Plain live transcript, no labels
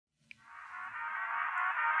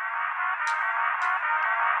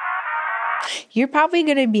You're probably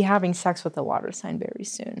going to be having sex with a water sign very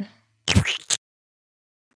soon.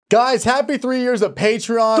 Guys, happy 3 years of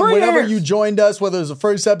Patreon. Whenever you joined us, whether it was the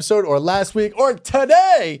first episode or last week or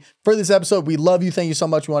today for this episode, we love you. Thank you so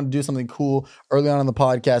much. We want to do something cool early on in the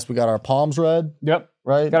podcast. We got our palms read. Yep.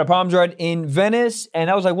 Right? Got our palms read in Venice. And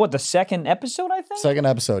that was like, what, the second episode, I think? Second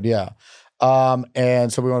episode, yeah.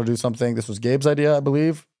 And so we want to do something. This was Gabe's idea, I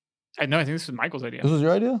believe. No, I think this was Michael's idea. This was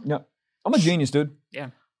your idea? Yeah. I'm a genius, dude. Yeah.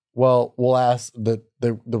 Well, we'll ask the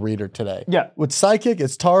reader today. Yeah. With Psychic,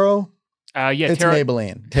 it's Taro. Yeah, it's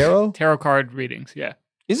Maybelline. Tarot? Tarot card readings, yeah.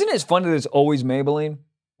 Isn't it funny that it's always Maybelline?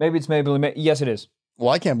 Maybe it's Maybelline. Yes, it is. Well,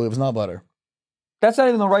 I can't believe it's not butter. That's not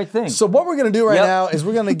even the right thing. So what we're going to do right now is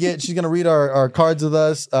we're going to she's going to read our cards with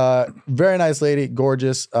us. Very nice lady,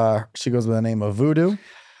 gorgeous. She goes by the name of Voodoo.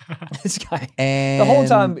 This guy. And the whole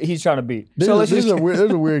time he's trying to beat. There's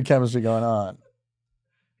a weird chemistry going on.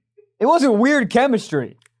 It wasn't weird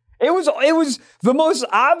chemistry. It was the most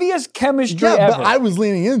obvious chemistry ever. But I was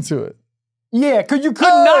leaning into it. Yeah, because you could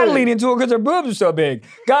not lean into it because her boobs are so big.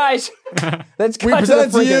 Guys, let's cut we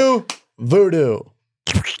present to you Voodoo.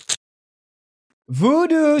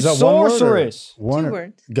 Voodoo sorceress. One 2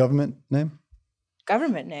 words. Government name?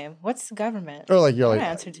 Government name. What's the government? Or like you're like I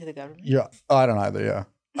don't answer to the government. Yeah, I don't either. Yeah,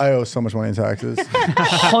 I owe so much money in taxes.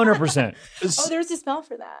 100%. Oh, there's a spell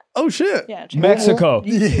for that. Oh shit. Yeah. Mexico.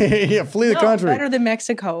 Yeah, flee the country. Better than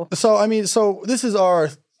Mexico. So I mean, this is our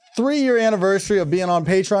 3-year anniversary of being on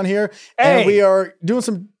Patreon here, and we are doing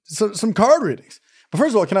some card readings. But first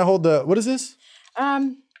of all, can I hold what is this?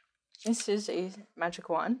 This is a magic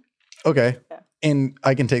wand. Okay. Yeah. And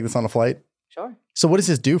I can take this on a flight? Sure. So what does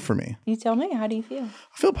this do for me? You tell me. How do you feel?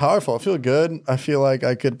 I feel powerful. I feel good. I feel like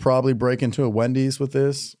I could probably break into a Wendy's with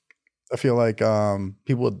this. I feel like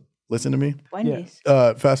people would listen to me. Wendy's.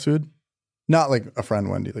 Fast food. Not like a friend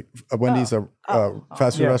Wendy. Like a Wendy's, a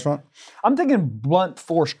fast food restaurant. I'm thinking blunt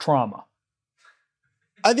force trauma.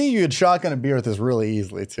 I think you could shotgun a beer with this really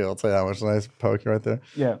easily too. I'll tell you how much nice poke right there.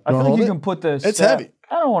 Yeah. I feel like you can put this. It's heavy.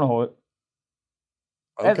 I don't want to hold it.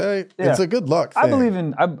 Okay. It's a good luck thing. I believe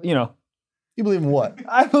in, You believe in what?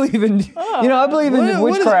 I believe in, I believe in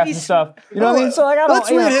witchcraft and stuff. You know what I mean? So like,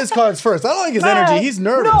 let's read his cards first. I don't like his energy. He's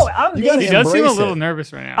nervous. No, he does seem a little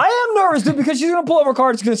nervous right now. I am nervous, dude, because she's gonna pull up her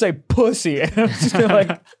card. It's gonna say pussy, and I'm just gonna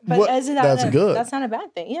like. But that's good. That's not a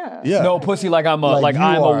bad thing. Yeah. Yeah. No pussy, like I'm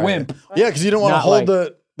a wimp. Yeah, because you don't want to hold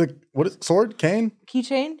the what is sword cane?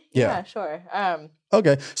 Keychain. Yeah, sure.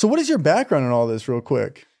 Okay, so what is your background in all this, real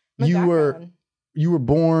quick? You were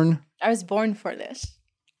born. I was born for this.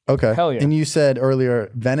 Okay. Hell yeah. And you said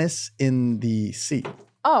earlier Venice in the sea.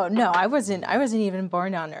 Oh no, I wasn't even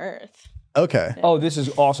born on Earth. Okay. Oh, this is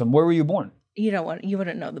awesome. Where were you born? You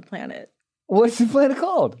wouldn't know the planet. What's the planet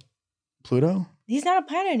called? Pluto? He's not a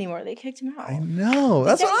planet anymore. They kicked him out. I know.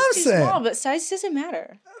 That's what I'm saying. Small, but size doesn't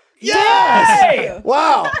matter. Yes!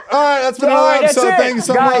 Wow. All right, that's been another episode. Thank you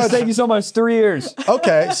so Guys, much. thank you so much. 3 years.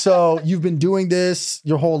 Okay, so you've been doing this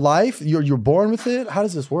your whole life? You're born with it? How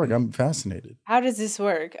does this work? I'm fascinated. How does this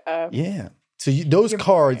work? Yeah. So those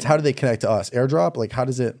cards, how do they connect to us? Airdrop? Like, how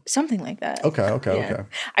does it? Something like that. Okay.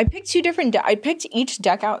 I picked 2 different I picked each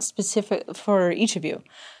deck out specific for each of you.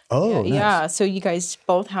 Oh, nice. Yeah. So you guys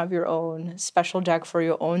both have your own special deck for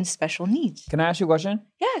your own special needs. Can I ask you a question?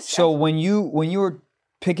 Yes. So when you were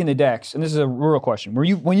picking the decks, and this is a real question,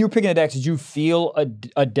 when you were picking the decks, did you feel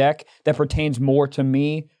a deck that pertains more to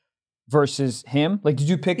me versus him? Like, did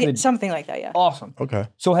you pick something like that? Yeah. Awesome. Okay.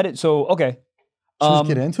 Okay. Should we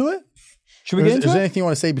get into it? Should we get into Is it? there anything you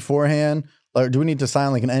want to say beforehand? Like, do we need to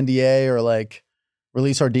sign like an NDA or like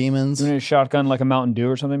release our demons? Do we need a shotgun like a Mountain Dew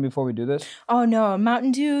or something before we do this? Oh no,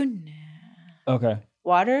 Mountain Dew. Nah. Okay.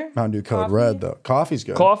 Water. Mountain Dew Code Coffee? Red though. Coffee's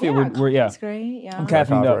good. Coffee, we're That's great. Yeah. I'm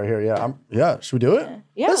caffeined up. Right here. Yeah. Should we do it?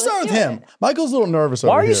 Yeah, Let's start let's with do him. it. Michael's a little nervous. Why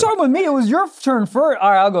over are you here. starting with me? It was your turn first. All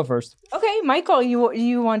right, I'll go first. Okay, Michael,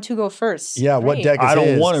 you want to go first? Yeah. What Great. deck is I don't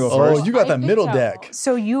his? wanna go Oh, first. you got I that middle picked out- deck.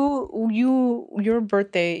 So your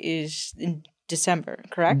birthday is in December,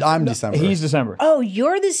 correct? I'm December. He's December. Oh,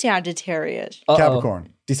 you're the Sagittarius.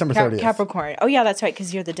 Capricorn. December 30th. Capricorn. Oh yeah, that's right,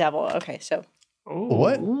 because you're the devil. Okay, so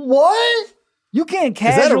What? What? You can't Is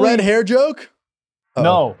casually. that a red hair joke? Uh-oh.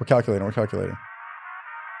 No. We're calculating.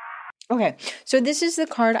 okay, so this is the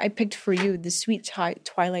card I picked for you, the Sweet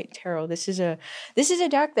Twilight Tarot. This is a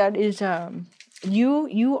deck that is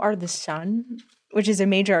you are the sun, which is a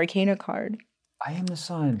major arcana card. I am the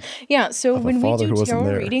sun. Yeah, so Of a when we father do who wasn't tarot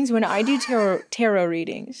there. readings, when I do tarot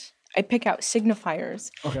readings, I pick out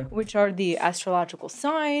signifiers, Okay. which are the astrological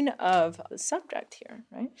sign of the subject here,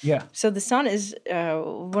 right? Yeah. So the sun is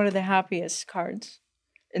one of the happiest cards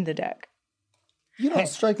in the deck. You don't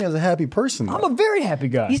strike me as a happy person. I'm a very happy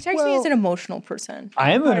guy. He strikes me as an emotional person.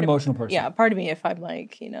 I am an Part of- emotional person. Yeah, pardon me if I'm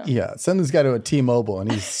like, you know. Yeah, send this guy to a T-Mobile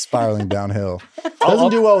and he's spiraling downhill.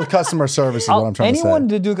 Doesn't do well with customer service is what I'm trying Anyone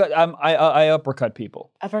to say. to do, I uppercut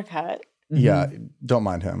people. Uppercut. Yeah, don't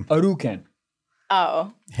mind him. Aruken.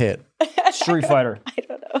 Oh, Hit. Street Fighter. I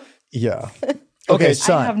don't know. Yeah. Okay, I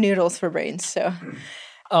son. have noodles for brains, so.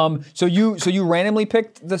 So you randomly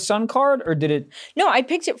picked the sun card, or did it? No, I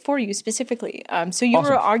picked it for you specifically. So you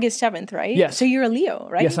were Awesome. August 7th, right? Yes. So you're a Leo,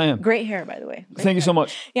 right? Yes, I am. Great hair, by the way. Great Thank you hair. so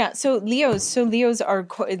much. Yeah, so Leos are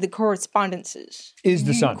the correspondences. Is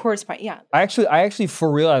the You sun? Correspond, yeah. I actually,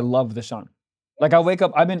 for real, I love the sun. Like I wake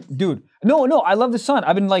up, no, I love the sun.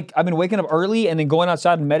 I've been waking up early and then going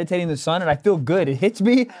outside and meditating in the sun, and I feel good. It hits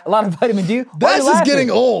me a lot of vitamin D. Why are That's you just laughing? getting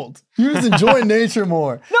old. You're just enjoying nature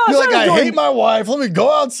more. No, it's You're like, not I enjoying- hate my wife. Let me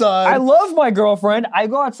go outside. I love my girlfriend. I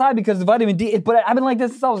go outside because of vitamin D. But I've been like this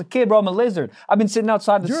since I was a kid, bro. I'm a lizard. I've been sitting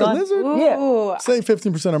outside the You're sun. a lizard? Yeah, Ooh, Say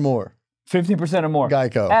 15% or more. 15% or more.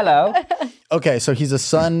 Geico. Hello. Okay, so he's a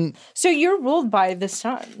sun. so you're ruled by the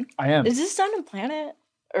sun. I am. Is the sun a planet?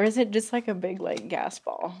 Or is it just like a big like gas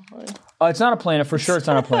ball? It's not a planet. For sure, it's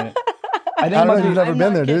not a planet. I think I don't know. it might You've be- never I'm been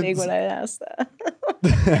not there, kidding dude. when I asked that.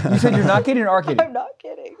 You said you're not kidding or are kidding? I'm not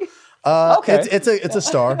kidding. Okay. It's a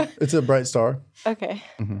star. It's a bright star. Okay.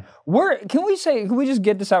 Can we just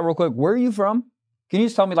get this out real quick? Where are you from? Can you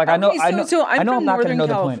just tell me? Like I know, Okay, I know, so I'm I know from I'm not going to Northern know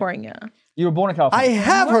the planet. California. You were born in I California.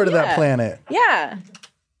 have heard of that yeah. planet. Yeah.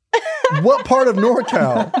 What part of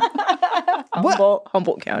NorCal?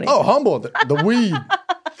 Humboldt County. Oh, Humboldt. The weed.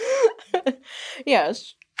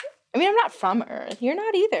 Yes. I mean, I'm not from Earth. You're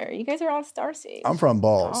not either. You guys are all starseeds. I'm from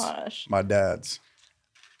Balls. Gosh. My dad's.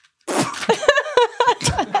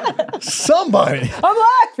 Somebody. I'm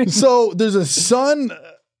laughing. So there's a sun.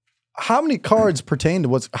 How many cards pertain to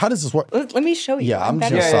what's? How does this work? Let me show you. Yeah, I'm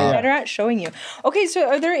better, just better at showing you. Okay, so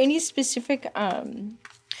are there any specific?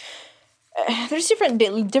 There's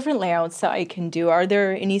different layouts that I can do. Are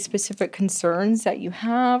there any specific concerns that you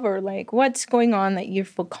have, or like what's going on that you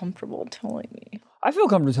feel comfortable telling me? I feel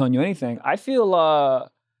comfortable telling you anything. I feel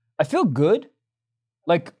good.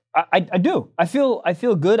 Like I do. I feel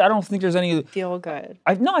good. I don't think there's any. Feel good.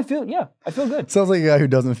 I feel good. Sounds like a guy who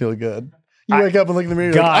doesn't feel good. You wake up and look in the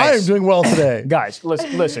mirror. You're like, I Guys. am doing well today. Guys,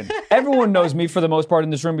 listen. Everyone knows me for the most part in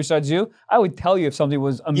this room besides you. I would tell you if something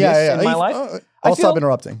was amiss in my life. I'll I stop feel-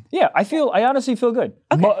 interrupting. Yeah, I honestly feel good.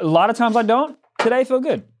 A lot of times I don't. Today I feel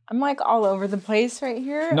good. I'm like all over the place right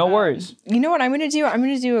here. No worries. You know what I'm gonna do? I'm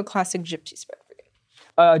gonna do a classic gypsy spread for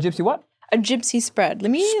you. Gypsy what? A gypsy spread.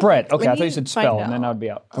 Let me Spread. Okay, let I thought you me said find spell, and then out. I'd be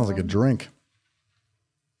out. Sounds like a drink.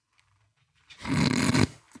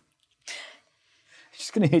 She's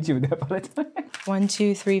gonna hit you with that by the time. 1,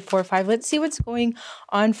 2, 3, 4, 5. Let's see what's going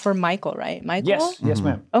on for Michael, right? Michael? Yes,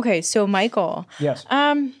 ma'am. Okay, so Michael. Yes.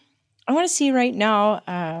 I want to see right now.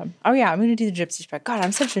 I'm going to do the gypsy spread. God,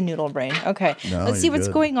 I'm such a noodle brain. Okay, No, let's see you're what's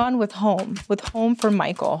good. going on with home. With home for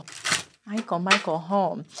Michael. Michael,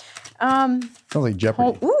 home. Sounds like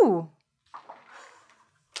Jeopardy. Ooh,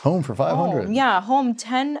 Home for 500. home. Yeah, home.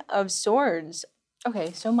 10 of swords.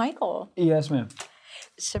 Okay, so Michael, Yes, ma'am.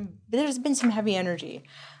 there's been some heavy energy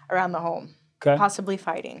around the home. Okay. Possibly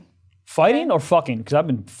fighting. Fighting or fucking? Because I've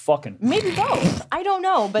been fucking. Maybe both. I don't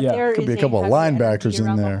know, but Yeah. there Could is be a couple of heavy linebackers energy in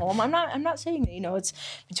around the there. home. I'm not saying that, it's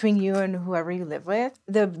between you and whoever you live with.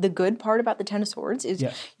 The good part about the Ten of Swords is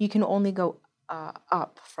Yes. you can only go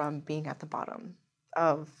up from being at the bottom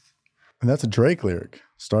of And that's a Drake lyric.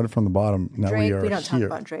 Started from the bottom. Now Drake. we are We don't talk here.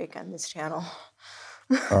 about Drake on this channel.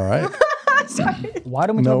 All right. Why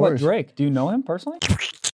don't we No talk about worries. Drake? Do you know him personally?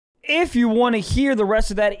 If you want to hear the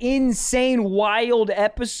rest of that insane, wild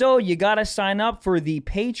episode, you got to sign up for the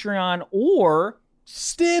Patreon or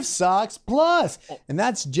Stiff Socks Plus. And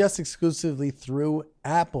that's just exclusively through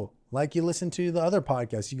Apple. Like you listen to the other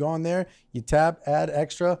podcasts. You go on there, you tap, add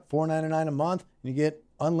extra, $4.99 a month, and you get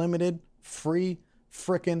unlimited, free,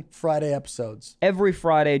 frickin' Friday episodes. every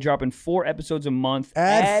Friday dropping 4 episodes a month.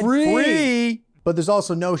 Ad-free. But there's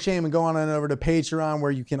also no shame in going on over to Patreon where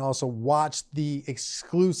you can also watch the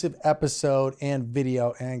exclusive episode and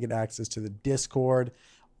video and get access to the Discord.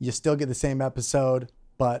 You still get the same episode,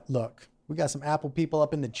 but look, we got some Apple people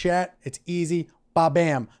up in the chat. It's easy.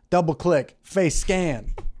 Ba-bam. Double click. Face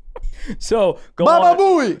scan. So go Baba on.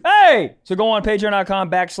 booey. Hey! So go on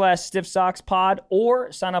patreon.com/Stiff Socks Pod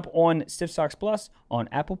or sign up on Stiff Socks Plus on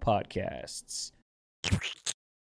Apple Podcasts.